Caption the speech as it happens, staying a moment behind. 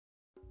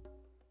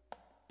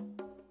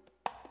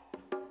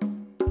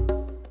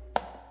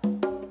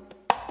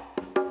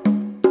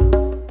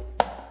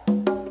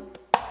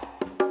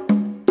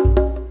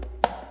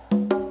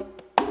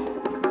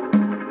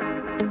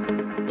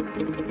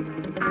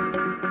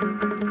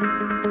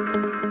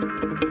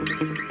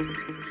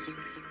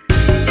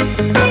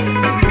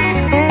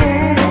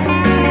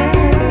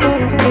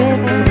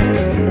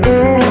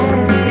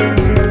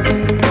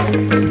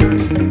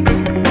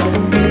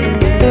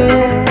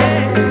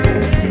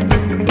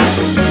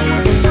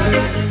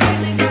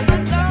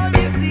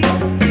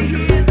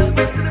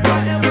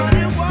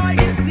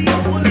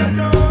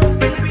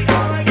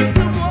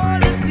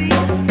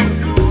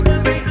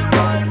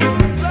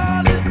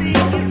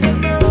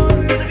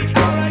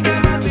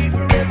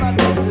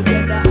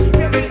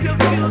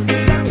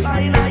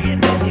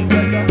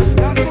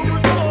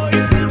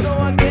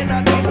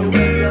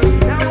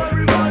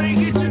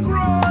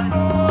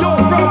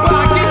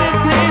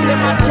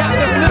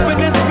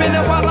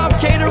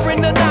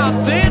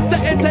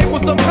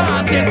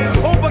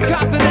continents, over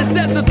continents,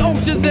 deserts,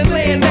 oceans, and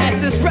land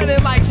masses,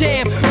 spreading like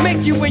jam.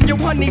 Make you and your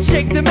honey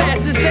shake the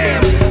masses.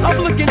 Damn, I'm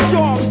looking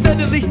sharp,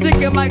 steadily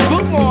sticking like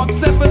bookmarks.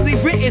 Separately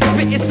written,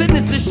 spitting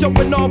sentences,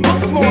 showing all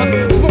book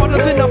smarts. Smarter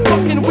than a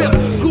fucking whip,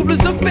 cool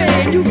as a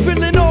fan. You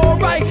feeling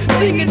alright?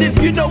 Sing it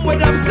if you know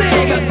what I'm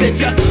saying. Cause it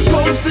just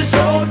goes to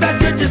show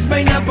that you just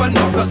may never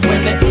know. Cause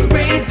when it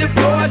rains, it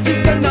pours,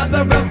 just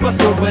another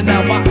episode. But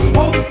now I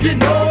hope you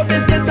know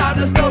this is how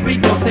the story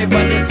goes. Say,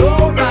 but it's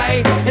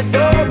alright, it's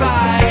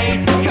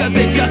alright. Cause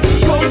it just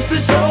goes to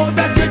show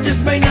that you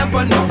just may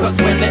never know. Cause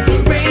when it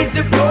rains,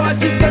 it pours,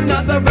 just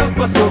another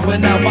episode. But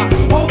now I